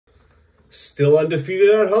Still undefeated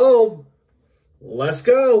at home. Let's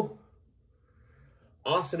go.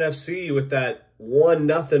 Austin FC with that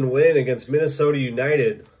 1-0 win against Minnesota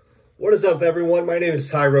United. What is up, everyone? My name is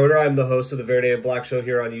Ty Roeder. I'm the host of the Verde and Black Show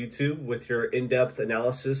here on YouTube with your in-depth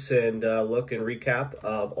analysis and look and recap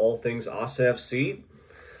of all things Austin FC.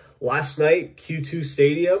 Last night, Q2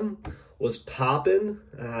 Stadium was popping.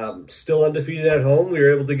 Still undefeated at home. We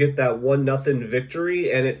were able to get that 1-0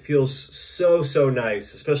 victory, and it feels so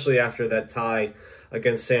nice, especially after that tie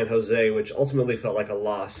against San Jose, which ultimately felt like a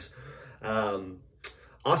loss.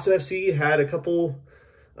 Austin FC had a couple,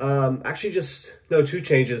 two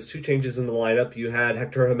changes in the lineup. You had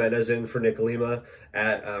Hector Jimenez in for Nick Lima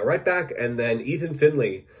at right back, and then Ethan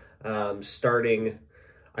Finley starting.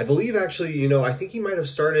 I believe actually, I think he might have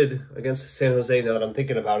started against San Jose now that I'm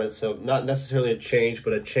thinking about it. So not necessarily a change,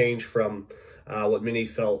 but a change from what many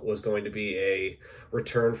felt was going to be a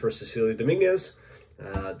return for Cecilio Dominguez.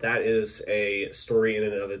 That is a story in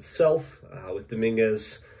and of itself with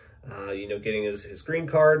Dominguez, getting his green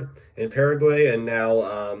card in Paraguay and now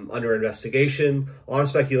under investigation. A lot of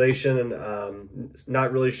speculation and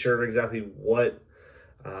not really sure exactly what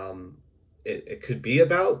it could be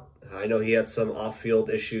about. I know he had some off-field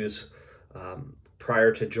issues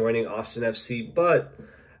prior to joining Austin FC, but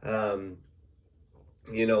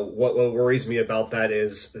what worries me about that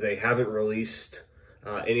is they haven't released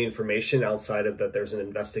any information outside of that there's an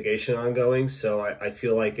investigation ongoing. So I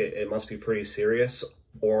feel like it must be pretty serious,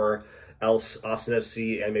 or else Austin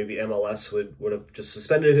FC and maybe MLS would have just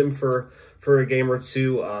suspended him for a game or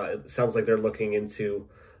two. It sounds like they're looking into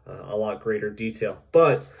a lot greater detail.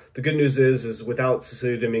 But the good news is without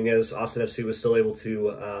Cecilio Dominguez, Austin FC was still able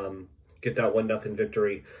to get that 1-0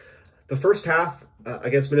 victory. The first half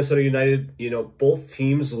against Minnesota United, both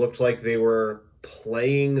teams looked like they were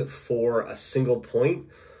playing for a single point,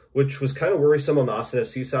 which was kind of worrisome on the Austin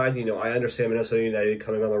FC side. I understand Minnesota United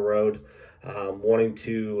coming on the road, wanting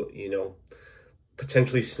to,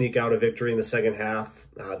 potentially sneak out a victory in the second half.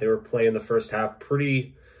 They were playing the first half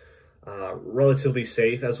pretty relatively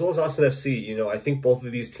safe, as well as Austin FC. I think both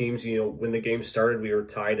of these teams, when the game started, we were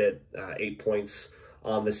tied at 8 points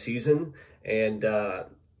on the season, and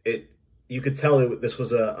you could tell this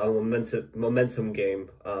was a momentum game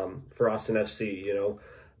for Austin FC.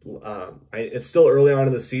 It's still early on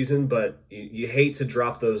in the season, but you hate to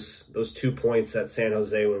drop those 2 points at San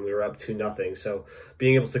Jose when we were up 2-0. So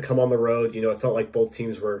being able to come on the road, it felt like both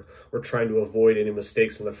teams were trying to avoid any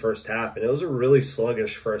mistakes in the first half, and it was a really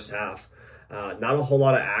sluggish first half. Not a whole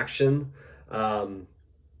lot of action.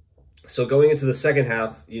 So going into the second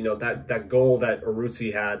half, that goal that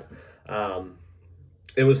Urruti had,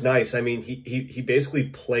 it was nice. I mean, he basically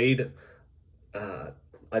played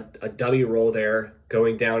a dummy role there,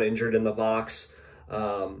 going down injured in the box,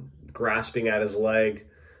 grasping at his leg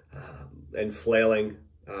and flailing,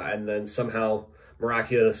 and then somehow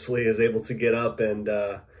miraculously is able to get up and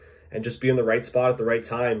just be in the right spot at the right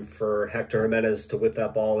time for Hector Jimenez to whip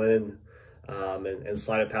that ball in and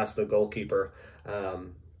slide it past the goalkeeper.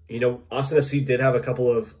 Austin FC did have a couple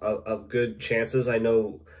of good chances.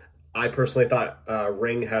 I personally thought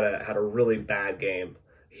Ring had a really bad game.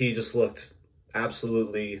 He just looked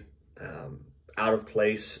absolutely out of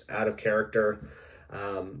place, out of character.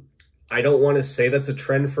 I don't want to say that's a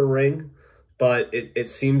trend for Ring, but it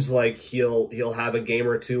seems like he'll have a game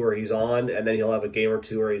or two where he's on, and then he'll have a game or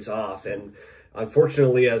two where he's off. And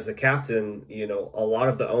unfortunately, as the captain, a lot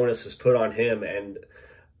of the onus is put on him. And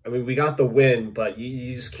I mean, we got the win, but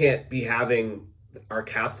you just can't be having our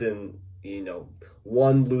captain,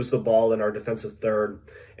 one, lose the ball in our defensive third,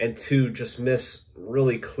 and two, just miss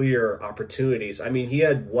really clear opportunities. I mean, he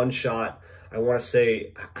had one shot, I want to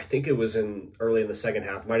say, I think it was early in the second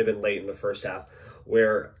half, might have been late in the first half,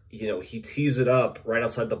 where, he tees it up right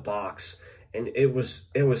outside the box, and it was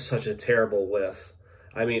such a terrible whiff.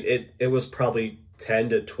 I mean, it was probably 10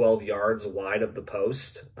 to 12 yards wide of the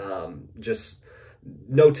post. Just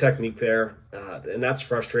no technique there, and that's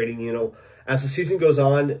frustrating. As the season goes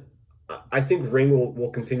on, I think Ring will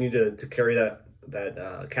continue to carry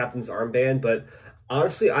that captain's armband, but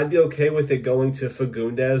honestly, I'd be okay with it going to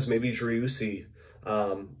Fagundes, maybe Driussi,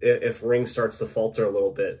 if Ring starts to falter a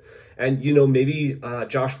little bit. And, maybe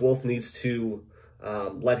Josh Wolf needs to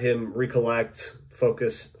let him recollect,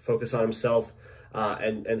 focus on himself,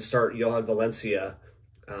 and start Johan Valencia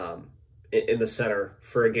in the center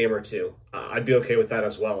for a game or two. I'd be okay with that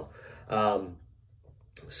as well.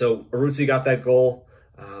 So Urruti got that goal.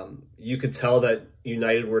 You could tell that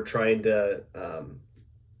United were trying to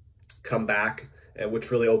come back, which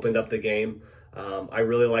really opened up the game. I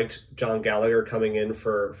really liked John Gallagher coming in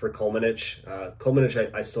for Kolmanic.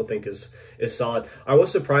 Kolmanic, I still think is solid. I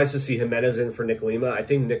was surprised to see Jimenez in for Nick Lima. I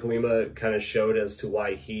think Nick Lima kind of showed as to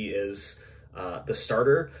why he is the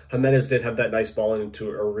starter. Jimenez did have that nice ball into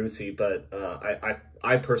Urruti, but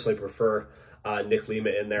I personally prefer Nick Lima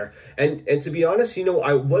in there. And to be honest, you know,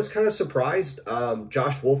 I was kind of surprised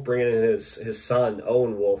Josh Wolf bringing in his son,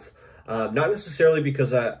 Owen Wolf. Not necessarily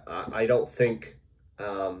because I don't think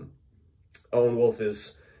Owen Wolf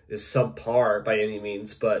is subpar by any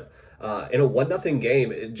means, but in a 1-0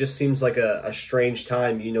 game, it just seems like a strange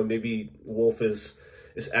time. You know, maybe Wolf is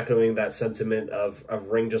echoing that sentiment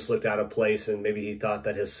of Ring just looked out of place, and maybe he thought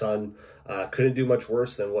that his son couldn't do much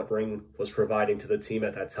worse than what Ring was providing to the team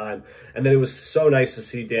at that time. And then it was so nice to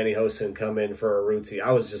see Danny Hoesen come in for Urruti.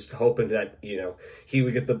 I was just hoping that, you know, he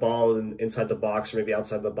would get the ball inside the box or maybe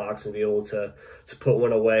outside the box and be able to put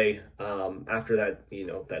one away after that, you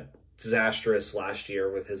know, that disastrous last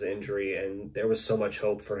year with his injury, and there was so much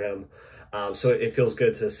hope for him. So it feels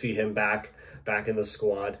good to see him back in the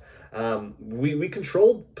squad. We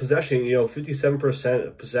controlled possession, you know, 57%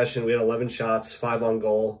 of possession. We had 11 shots, 5 on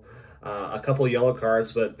goal, a couple of yellow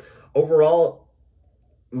cards, but overall,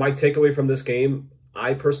 my takeaway from this game,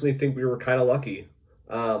 I personally think we were kind of lucky.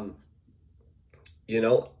 You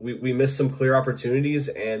know, we missed some clear opportunities,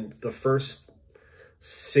 and the first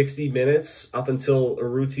 60 minutes up until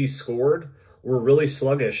Urruti scored were really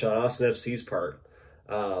sluggish on Austin FC's part.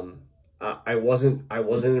 I wasn't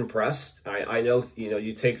impressed. I know, you know,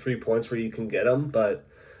 you take 3 points where you can get them, but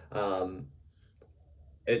I'm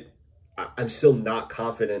still not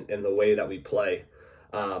confident in the way that we play.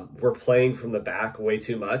 We're playing from the back way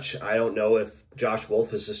too much. I don't know if Josh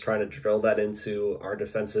Wolf is just trying to drill that into our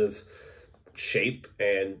defensive shape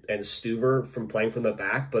and Stuver from playing from the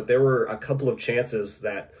back, but there were a couple of chances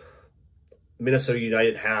that Minnesota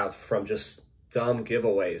United have from just dumb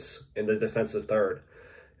giveaways in the defensive third.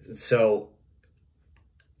 So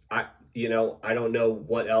I don't know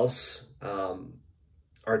what else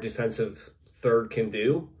our defensive third can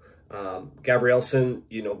do. Gabrielsen,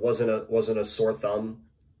 you know, wasn't a sore thumb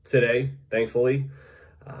today, thankfully.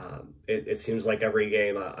 It seems like every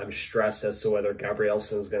game I'm stressed as to whether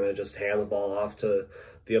Gabrielsen's going to just hand the ball off to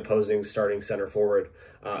the opposing starting center forward.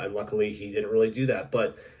 And luckily he didn't really do that.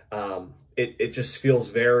 But it just feels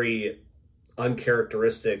very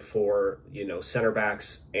uncharacteristic for, you know, center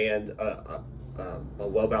backs and a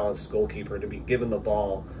well-balanced goalkeeper to be given the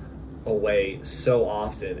ball away so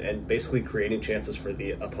often and basically creating chances for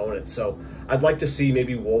the opponent. So I'd like to see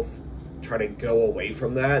maybe Wolf try to go away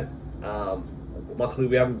from that. Luckily,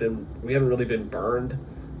 we haven't really been burned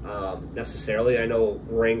necessarily. I know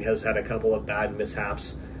Ring has had a couple of bad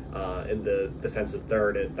mishaps in the defensive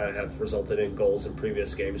third that have resulted in goals in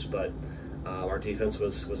previous games, but our defense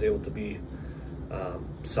was able to be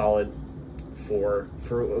solid for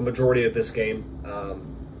a majority of this game.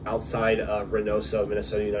 Outside of Reynoso,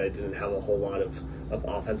 Minnesota United didn't have a whole lot of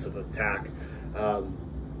offensive attack.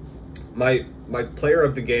 My player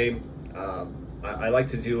of the game, I like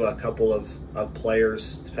to do a couple of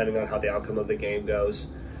players depending on how the outcome of the game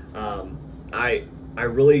goes. I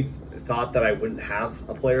really thought that I wouldn't have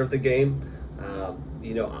a player of the game.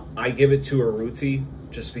 You know, I give it to Urruti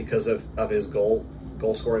just because of his goal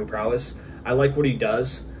scoring prowess. I like what he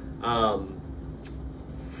does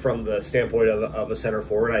from the standpoint of a center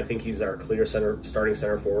forward. I think he's our clear starting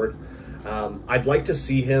center forward. I'd like to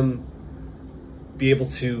see him be able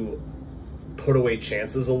to put away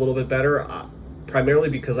chances a little bit better. Primarily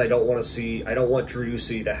because I don't want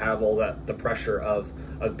Driussi to have all the pressure of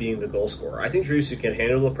being the goal scorer. I think Driussi can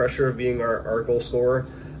handle the pressure of being our goal scorer,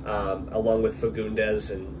 along with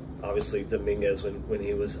Fagundes and obviously Dominguez when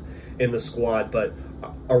he was in the squad. But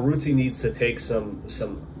Urruti needs to take some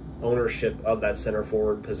ownership of that center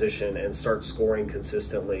forward position and start scoring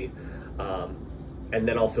consistently, and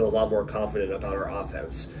then I'll feel a lot more confident about our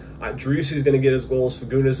offense. Driussi is going to get his goals.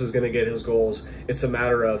 Fagundes is going to get his goals. It's a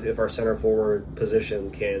matter of if our center forward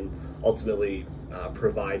position can ultimately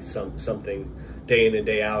provide something day in and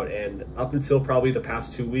day out. And up until probably the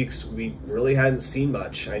past 2 weeks, we really hadn't seen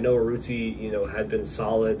much. I know Urruti, you know, had been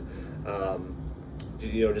solid,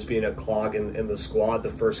 you know, just being a clog in the squad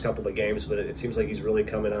the first couple of games, but it seems like he's really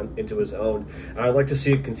coming into his own. And I'd like to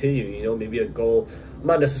see it continue, you know, maybe a goal. I'm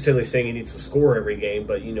not necessarily saying he needs to score every game,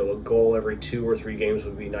 but, you know, a goal every 2 or 3 games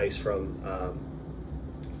would be nice from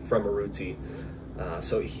Urruti.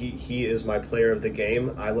 So he is my player of the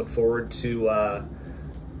game. I look forward to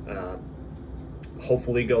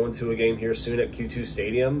hopefully going to a game here soon at Q2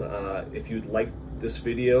 Stadium. If you'd like this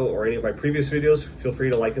video or any of my previous videos, feel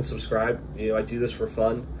free to like and subscribe. You know, I do this for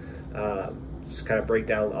fun. just kind of break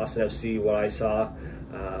down Austin FC, what I saw.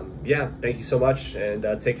 Yeah, thank you so much, and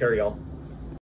take care, y'all.